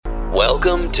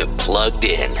Welcome to Plugged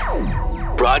In,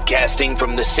 broadcasting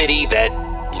from the city that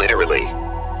literally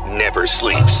never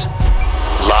sleeps,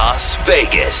 Las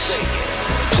Vegas.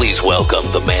 Please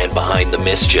welcome the man behind the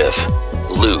mischief,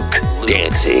 Luke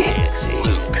Dancy.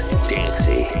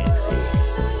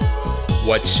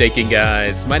 What's shaking,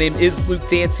 guys? My name is Luke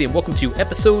Dancy, and welcome to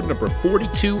episode number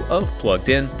 42 of Plugged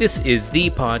In. This is the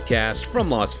podcast from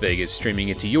Las Vegas, streaming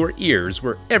into your ears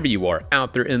wherever you are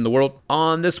out there in the world.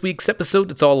 On this week's episode,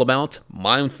 it's all about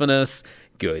mindfulness,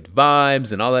 good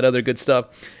vibes, and all that other good stuff.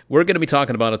 We're going to be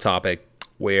talking about a topic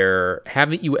where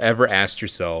haven't you ever asked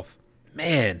yourself,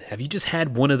 man, have you just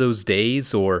had one of those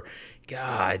days? Or,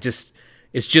 God,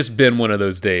 it's just been one of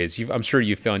those days. I'm sure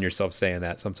you found yourself saying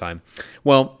that sometime.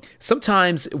 Well,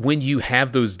 sometimes when you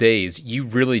have those days, you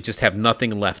really just have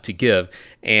nothing left to give.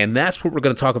 And that's what we're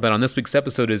going to talk about on this week's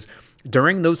episode is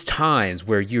during those times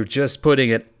where you're just putting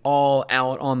it all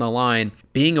out on the line,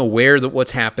 being aware that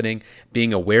what's happening,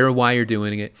 being aware of why you're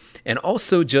doing it, and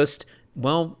also just,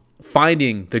 well,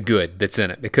 finding the good that's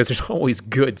in it, because there's always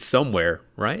good somewhere,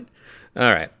 right?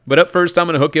 All right, but up first, I'm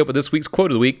going to hook you up with this week's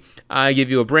quote of the week. I give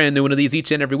you a brand new one of these each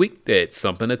and every week. It's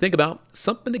something to think about,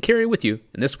 something to carry with you.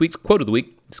 And this week's quote of the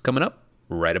week is coming up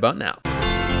right about now.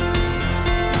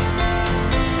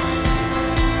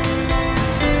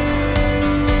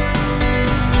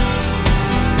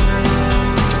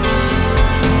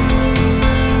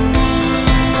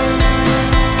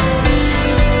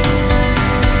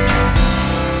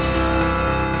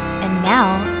 And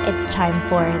now it's time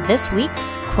for this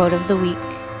week's quote of the week.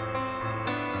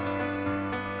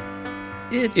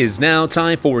 It is now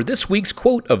time for this week's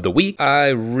quote of the week. I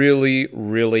really,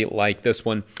 really like this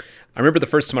one. I remember the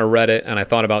first time I read it and I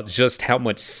thought about just how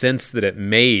much sense that it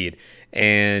made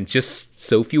and just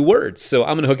so few words. So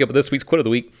I'm going to hook you up with this week's quote of the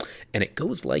week, and it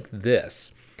goes like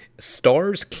this.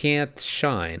 Stars can't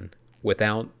shine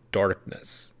without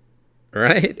darkness.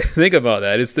 Right? Think about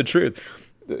that. It's the truth.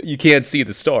 You can't see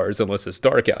the stars unless it's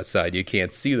dark outside. You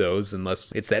can't see those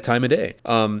unless it's that time of day.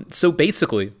 So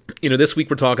basically, this week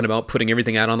we're talking about putting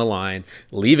everything out on the line,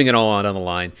 leaving it all out on the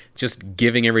line, just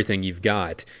giving everything you've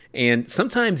got. And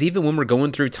sometimes even when we're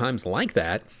going through times like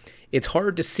that, it's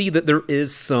hard to see that there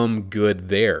is some good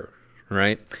there,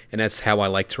 right? And that's how I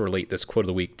like to relate this quote of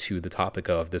the week to the topic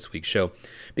of this week's show.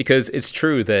 Because it's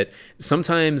true that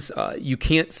sometimes you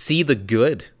can't see the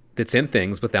good that's in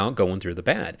things without going through the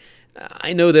bad.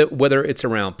 I know that whether it's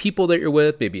around people that you're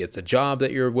with, maybe it's a job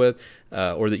that you're with,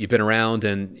 or that you've been around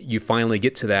and you finally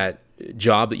get to that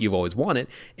job that you've always wanted,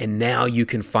 and now you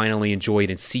can finally enjoy it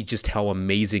and see just how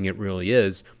amazing it really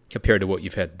is compared to what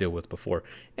you've had to deal with before.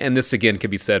 And this, again, can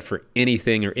be said for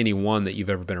anything or anyone that you've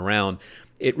ever been around.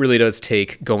 It really does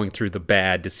take going through the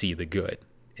bad to see the good.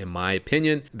 In my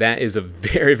opinion, that is a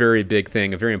very, very big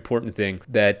thing, a very important thing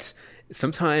that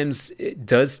sometimes it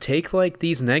does take like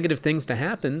these negative things to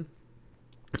happen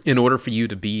in order for you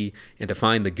to be and to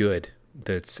find the good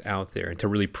that's out there and to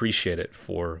really appreciate it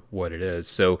for what it is.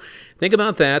 So think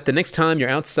about that. The next time you're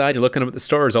outside, you're looking up at the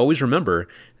stars, always remember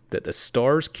that the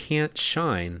stars can't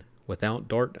shine without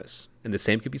darkness. And the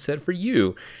same could be said for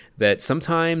you, that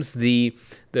sometimes the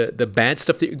bad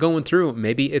stuff that you're going through,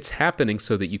 maybe it's happening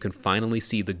so that you can finally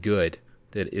see the good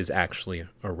that is actually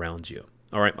around you.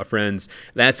 All right, my friends,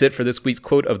 that's it for this week's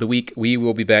quote of the week. We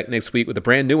will be back next week with a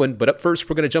brand new one. But up first,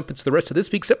 we're going to jump into the rest of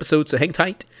this week's episode, so hang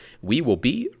tight. We will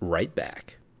be right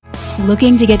back.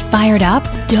 Looking to get fired up?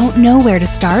 Don't know where to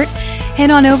start? Head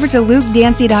on over to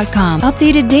lukedancy.com.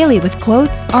 Updated daily with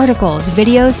quotes, articles,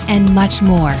 videos, and much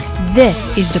more.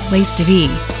 This is the place to be.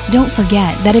 Don't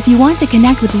forget that if you want to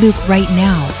connect with Luke right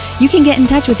now, you can get in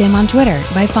touch with him on Twitter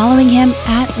by following him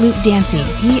at Luke Dancy.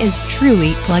 He is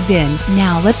truly plugged in.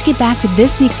 Now let's get back to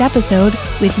this week's episode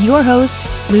with your host,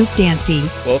 Luke Dancy.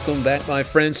 Welcome back, my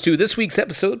friends, to this week's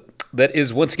episode that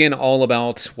is once again all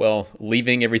about, well,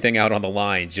 leaving everything out on the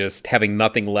line, just having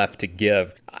nothing left to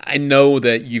give. I know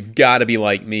that you've got to be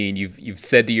like me, and you've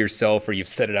said to yourself, or you've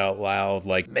said it out loud,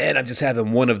 like, man, I'm just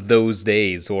having one of those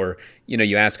days. Or,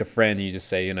 you ask a friend and you just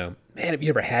say, man, have you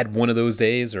ever had one of those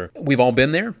days? Or we've all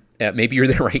been there. Maybe you're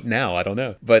there right now. I don't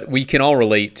know. But we can all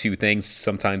relate to things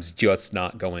sometimes just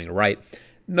not going right,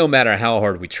 no matter how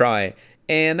hard we try.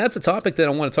 And that's a topic that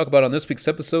I want to talk about on this week's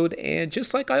episode. And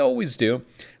just like I always do,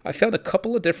 I found a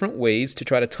couple of different ways to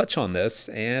try to touch on this,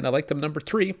 and I like them number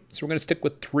 3. So we're going to stick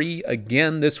with 3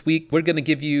 again this week. We're going to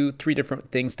give you 3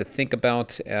 different things to think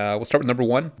about. We'll start with number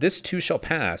 1. This too shall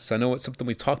pass. I know it's something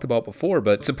we've talked about before,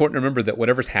 but it's important to remember that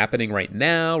whatever's happening right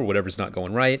now or whatever's not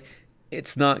going right,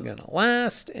 it's not going to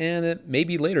last, and it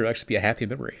maybe later actually be a happy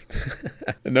memory.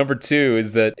 Number 2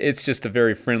 is that it's just a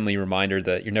very friendly reminder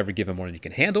that you're never given more than you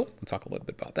can handle. We'll talk a little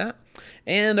bit about that.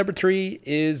 And number 3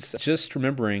 is just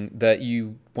remembering that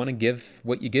you want to give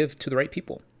what you give to the right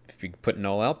people. If you're putting it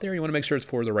all out there, you want to make sure it's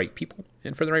for the right people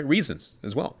and for the right reasons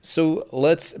as well. So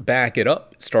let's back it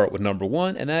up. Start with number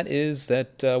 1, and that is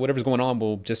that whatever's going on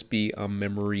will just be a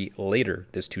memory later.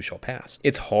 This too shall pass.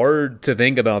 It's hard to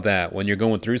think about that when you're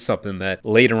going through something that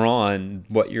later on,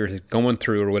 what you're going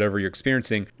through or whatever you're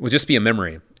experiencing will just be a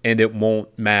memory and it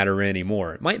won't matter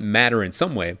anymore. It might matter in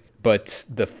some way, but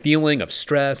the feeling of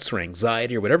stress or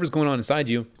anxiety or whatever's going on inside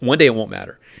you, one day it won't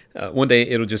matter. One day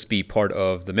it'll just be part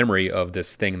of the memory of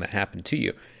this thing that happened to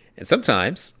you. And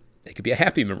sometimes it could be a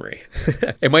happy memory.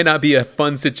 It might not be a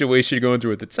fun situation you're going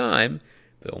through at the time,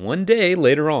 but one day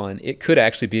later on, it could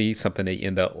actually be something that you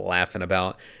end up laughing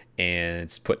about and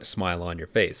it's putting a smile on your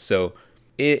face. So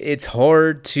it's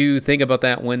hard to think about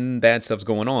that when bad stuff's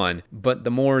going on, but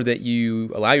the more that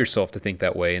you allow yourself to think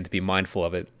that way and to be mindful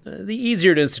of it, the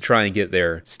easier it is to try and get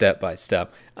there step by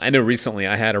step. I know recently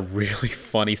I had a really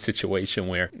funny situation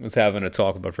where I was having a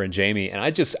talk with my friend Jamie, and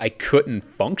I couldn't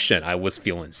function. I was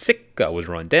feeling sick. I was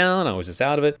run down. I was just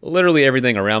out of it. Literally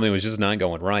everything around me was just not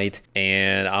going right,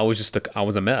 and I was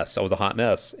a mess. I was a hot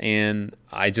mess, and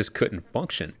I just couldn't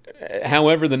function.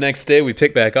 However, the next day we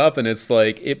picked back up, and it's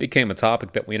like it became a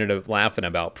topic that we ended up laughing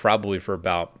about probably for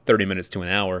about 30 minutes to an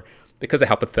hour because of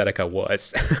how pathetic I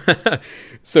was.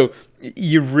 So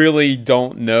you really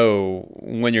don't know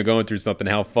when you're going through something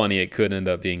how funny it could end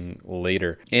up being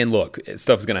later. And look,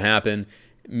 stuff's going to happen.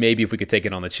 Maybe if we could take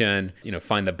it on the chin,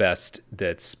 find the best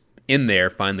that's in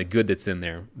there, find the good that's in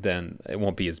there, then it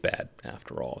won't be as bad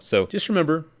after all. So just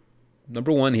remember,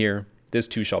 number 1 here, this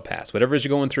too shall pass. Whatever you're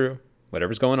going through,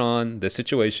 whatever's going on, this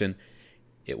situation,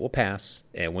 it will pass.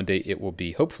 And one day it will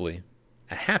be, hopefully,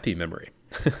 a happy memory.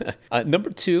 Number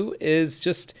 2 is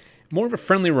just more of a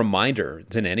friendly reminder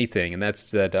than anything, and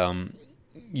that's that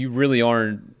you really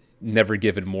are never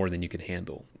given more than you can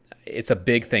handle. It's a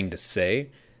big thing to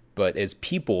say, but as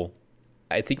people,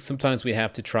 I think sometimes we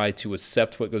have to try to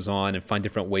accept what goes on and find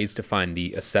different ways to find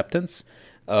the acceptance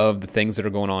of the things that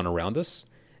are going on around us,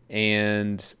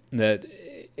 and that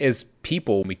as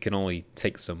people, we can only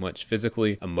take so much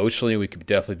physically. Emotionally, we could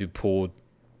definitely be pulled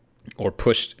or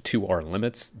pushed to our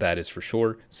limits, that is for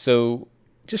sure. So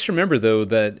just remember, though,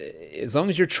 that as long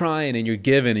as you're trying and you're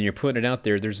giving and you're putting it out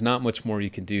there, there's not much more you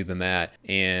can do than that.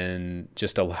 And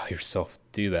just allow yourself to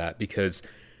do that, because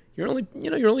you're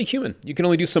only human. You can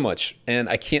only do so much. And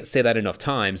I can't say that enough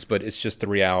times, but it's just the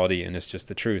reality and it's just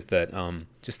the truth that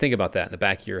just think about that in the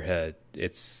back of your head.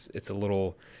 It's a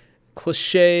little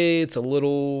cliche. It's a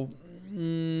little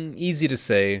easy to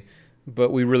say,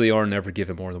 but we really are never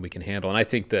given more than we can handle. And I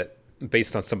think that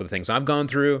based on some of the things I've gone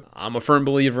through, I'm a firm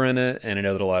believer in it. And I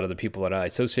know that a lot of the people that I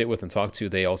associate with and talk to,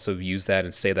 they also use that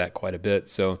and say that quite a bit.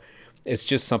 So it's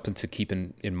just something to keep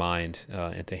in mind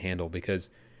and to handle, because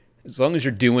as long as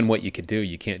you're doing what you can do,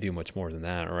 you can't do much more than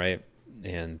that, right?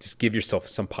 And just give yourself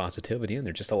some positivity in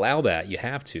there. Just allow that. You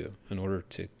have to in order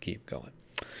to keep going.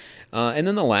 And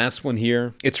then the last one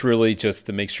here, it's really just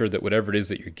to make sure that whatever it is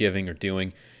that you're giving or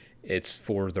doing, it's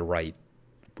for the right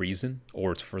reason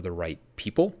or it's for the right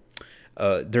people.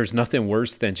 There's nothing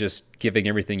worse than just giving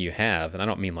everything you have. And I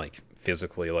don't mean like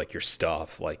physically, like your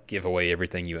stuff, like give away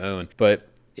everything you own. But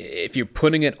if you're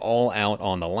putting it all out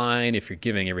on the line, if you're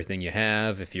giving everything you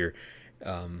have, if you're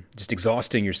just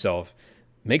exhausting yourself,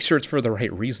 make sure it's for the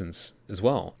right reasons as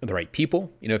well. The right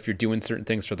people, if you're doing certain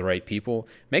things for the right people,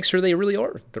 make sure they really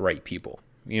are the right people.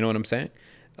 You know what I'm saying?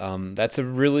 That's a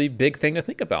really big thing to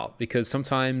think about, because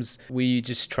sometimes we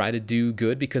just try to do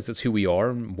good because it's who we are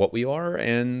and what we are.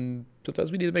 And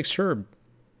sometimes we need to make sure,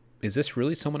 is this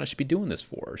really someone I should be doing this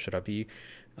for? Or should I be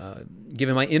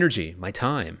giving my energy, my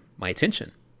time, my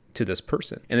attention to this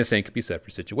person? And the same could be said for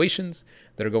situations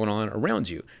that are going on around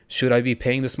you. Should I be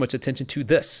paying this much attention to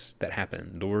this that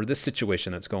happened, or this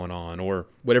situation that's going on, or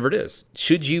whatever it is?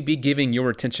 Should you be giving your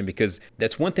attention? Because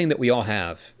that's one thing that we all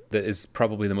have that is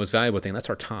probably the most valuable thing. That's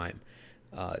our time.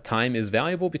 Time is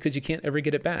valuable because you can't ever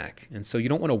get it back. And so you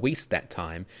don't want to waste that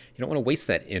time. You don't want to waste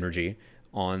that energy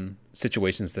on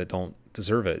situations that don't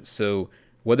deserve it. So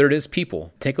whether it is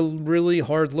people, take a really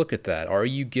hard look at that. Are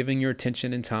you giving your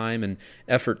attention and time and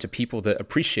effort to people that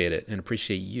appreciate it and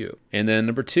appreciate you? And then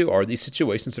number 2, are these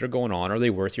situations that are going on, are they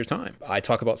worth your time? I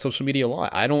talk about social media a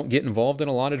lot. I don't get involved in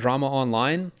a lot of drama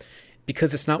online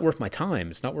because it's not worth my time.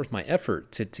 It's not worth my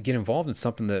effort to get involved in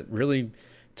something that really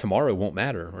tomorrow won't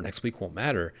matter or next week won't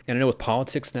matter. And I know with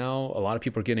politics now, a lot of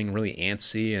people are getting really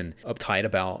antsy and uptight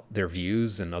about their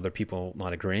views and other people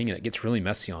not agreeing, and it gets really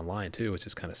messy online too, which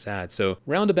is kind of sad. So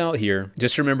roundabout here,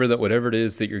 just remember that whatever it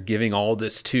is that you're giving all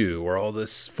this to or all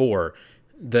this for,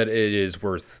 that it is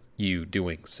worth you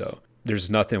doing so.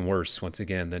 There's nothing worse, once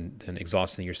again, than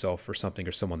exhausting yourself for something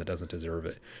or someone that doesn't deserve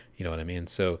it. You know what I mean?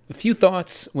 So a few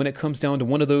thoughts when it comes down to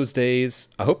one of those days.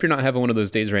 I hope you're not having one of those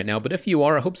days right now, but if you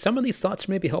are, I hope some of these thoughts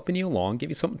may be helping you along,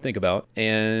 give you something to think about,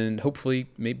 and hopefully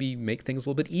maybe make things a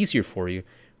little bit easier for you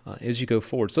as you go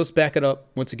forward. So let's back it up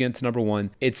once again to number one.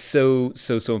 It's so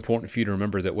important for you to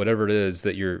remember that whatever it is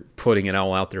that you're putting it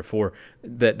all out there for,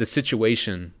 that the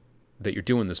situation that you're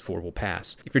doing this for will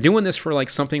pass. If you're doing this for like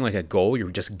something like a goal, you're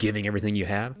just giving everything you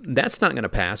have, that's not going to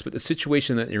pass, but the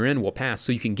situation that you're in will pass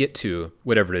so you can get to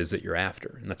whatever it is that you're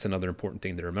after. And that's another important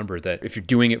thing to remember, that if you're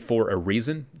doing it for a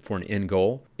reason, for an end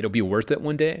goal, it'll be worth it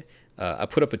one day. I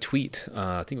put up a tweet,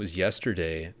 I think it was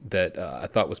yesterday, that I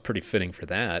thought was pretty fitting for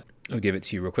that. I'll give it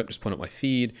to you real quick, just put up my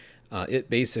feed. It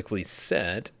basically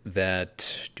said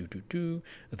that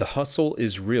the hustle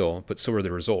is real, but so are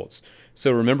the results.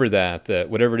 So remember that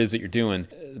whatever it is that you're doing,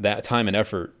 that time and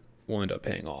effort will end up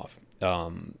paying off.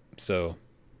 So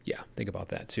yeah, think about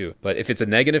that too. But if it's a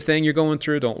negative thing you're going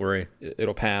through, don't worry.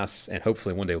 It'll pass, and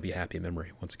hopefully one day will be a happy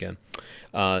memory once again.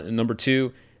 Number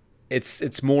two,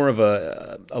 it's more of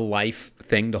a life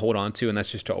thing to hold on to, and that's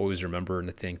just to always remember and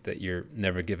to think that you're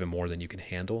never given more than you can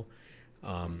handle.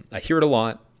 I hear it a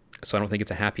lot, so I don't think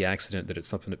it's a happy accident that it's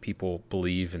something that people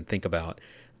believe and think about.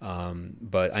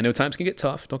 But I know times can get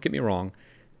tough, don't get me wrong,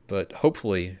 but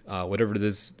hopefully whatever it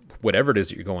is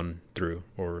that you're going through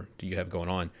or do you have going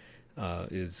on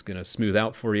is going to smooth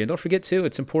out for you. And don't forget too,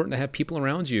 it's important to have people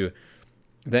around you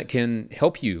that can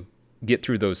help you get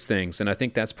through those things. And I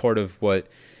think that's part of what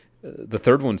the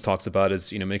third one talks about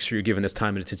is, make sure you're giving this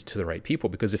time and attention to the right people,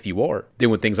 because if you are, then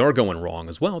when things are going wrong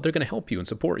as well, they're going to help you and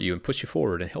support you and push you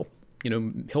forward and help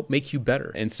make you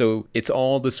better. And so it's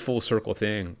all this full circle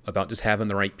thing about just having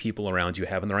the right people around you,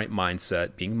 having the right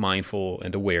mindset, being mindful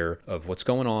and aware of what's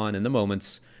going on in the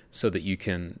moments so that you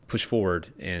can push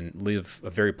forward and live a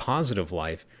very positive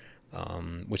life,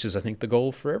 which is, I think, the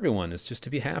goal for everyone, is just to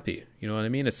be happy. You know what I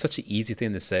mean? It's such an easy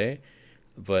thing to say,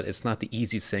 but it's not the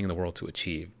easiest thing in the world to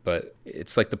achieve. But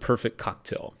it's like the perfect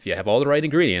cocktail. If you have all the right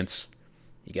ingredients,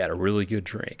 you got a really good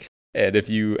drink. And if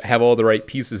you have all the right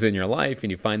pieces in your life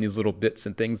and you find these little bits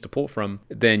and things to pull from,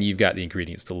 then you've got the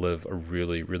ingredients to live a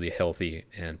really, really healthy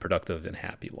and productive and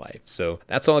happy life. So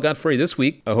that's all I got for you this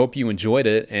week. I hope you enjoyed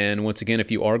it. And once again,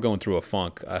 if you are going through a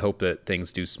funk, I hope that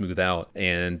things do smooth out.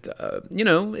 And,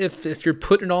 if you're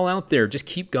putting it all out there, just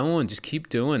keep going, just keep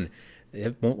doing.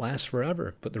 It won't last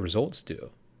forever, but the results do.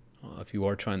 If you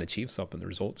are trying to achieve something, the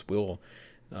results will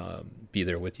be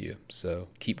there with you. So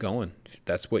keep going. If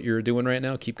that's what you're doing right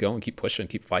now, keep going, keep pushing,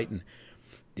 keep fighting.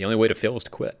 The only way to fail is to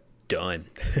quit. Done.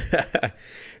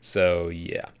 So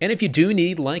yeah. And if you do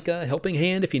need like a helping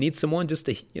hand, if you need someone just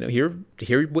to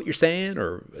hear what you're saying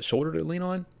or a shoulder to lean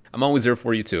on, I'm always there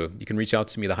for you too. You can reach out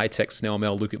to me, the high-tech snail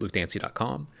mail,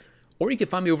 luke@lukedancy.com. Or you can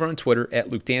find me over on Twitter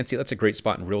 @LukeDancy. That's a great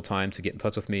spot in real time to get in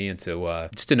touch with me and to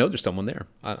just to know there's someone there.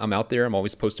 I'm out there. I'm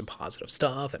always posting positive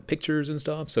stuff and pictures and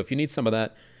stuff. So if you need some of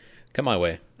that, come my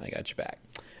way. I got your back.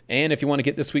 And if you want to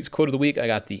get this week's quote of the week, I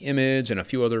got the image and a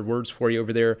few other words for you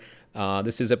over there.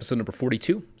 This is episode number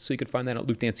 42. So you can find that at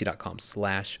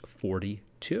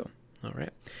lukedancy.com/42. All right.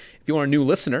 If you are a new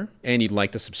listener and you'd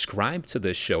like to subscribe to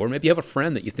this show, or maybe you have a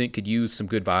friend that you think could use some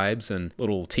good vibes and a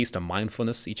little taste of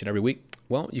mindfulness each and every week,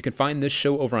 well, you can find this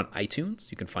show over on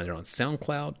iTunes. You can find it on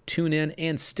SoundCloud, TuneIn,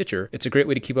 and Stitcher. It's a great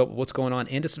way to keep up with what's going on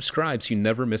and to subscribe so you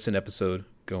never miss an episode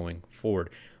going forward.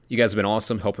 You guys have been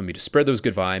awesome helping me to spread those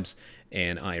good vibes,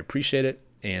 and I appreciate it.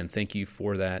 And thank you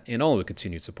for that and all of the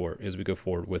continued support as we go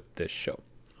forward with this show.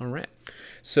 All right.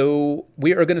 So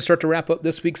we are going to start to wrap up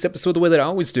this week's episode the way that I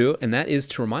always do, and that is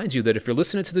to remind you that if you're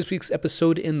listening to this week's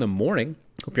episode in the morning,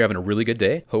 hope you're having a really good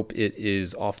day. Hope it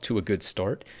is off to a good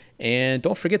start. And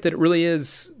don't forget that it really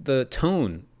is the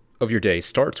tone of your day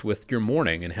starts with your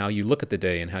morning and how you look at the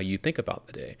day and how you think about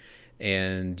the day.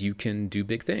 And you can do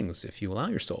big things if you allow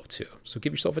yourself to. So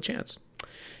give yourself a chance.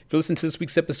 If you listen to this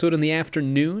week's episode in the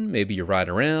afternoon, maybe you're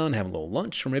riding around, having a little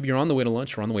lunch, or maybe you're on the way to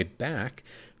lunch or on the way back,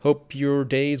 hope your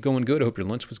day is going good. I hope your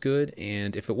lunch was good.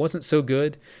 And if it wasn't so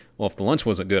good, well, if the lunch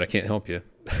wasn't good, I can't help you.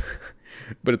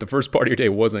 But if the first part of your day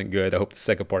wasn't good, I hope the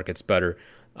second part gets better.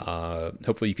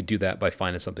 Hopefully you can do that by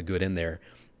finding something good in there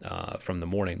from the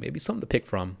morning. Maybe something to pick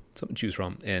from, something to choose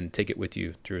from, and take it with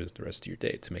you through the rest of your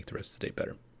day to make the rest of the day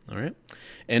better. All right.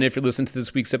 And if you're listening to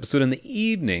this week's episode in the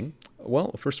evening,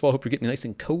 well, first of all, I hope you're getting nice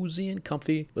and cozy and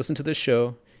comfy. Listen to this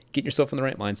show, getting yourself in the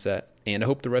right mindset. And I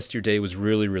hope the rest of your day was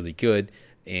really, really good.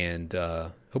 And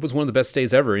hope it was one of the best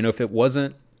days ever. If it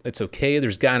wasn't, it's okay.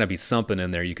 There's got to be something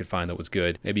in there you could find that was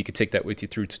good. Maybe you could take that with you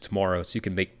through to tomorrow so you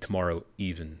can make tomorrow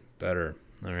even better.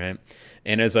 All right.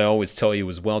 And as I always tell you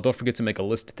as well, don't forget to make a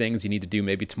list of things you need to do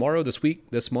maybe tomorrow, this week,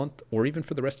 this month, or even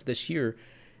for the rest of this year.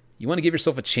 You want to give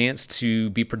yourself a chance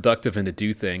to be productive and to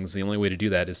do things. The only way to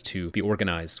do that is to be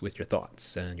organized with your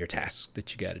thoughts and your tasks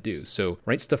that you got to do. So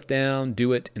write stuff down,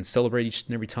 do it, and celebrate each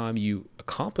and every time you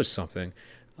accomplish something.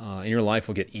 And your life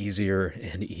will get easier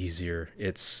and easier.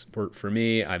 It's for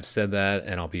me, I've said that,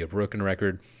 and I'll be a broken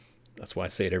record. That's why I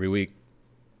say it every week.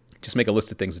 Just make a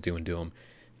list of things to do and do them.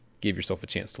 Give yourself a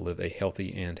chance to live a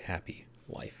healthy and happy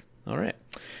life. All right,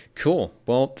 cool.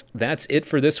 Well, that's it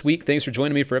for this week. Thanks for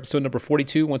joining me for episode number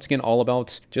 42. Once again, all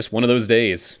about just one of those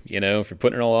days. If you're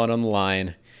putting it all out on the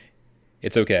line,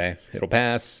 it's okay. It'll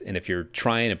pass. And if you're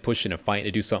trying and pushing and fighting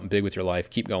to do something big with your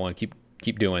life, keep going,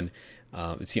 keep doing.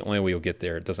 It's the only way you'll get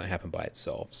there. It doesn't happen by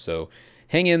itself. So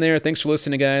hang in there. Thanks for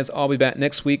listening, guys. I'll be back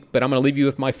next week, but I'm going to leave you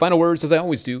with my final words as I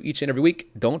always do each and every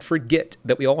week. Don't forget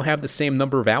that we all have the same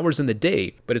number of hours in the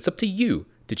day, but it's up to you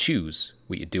to choose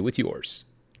what you do with yours.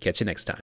 Catch you next time.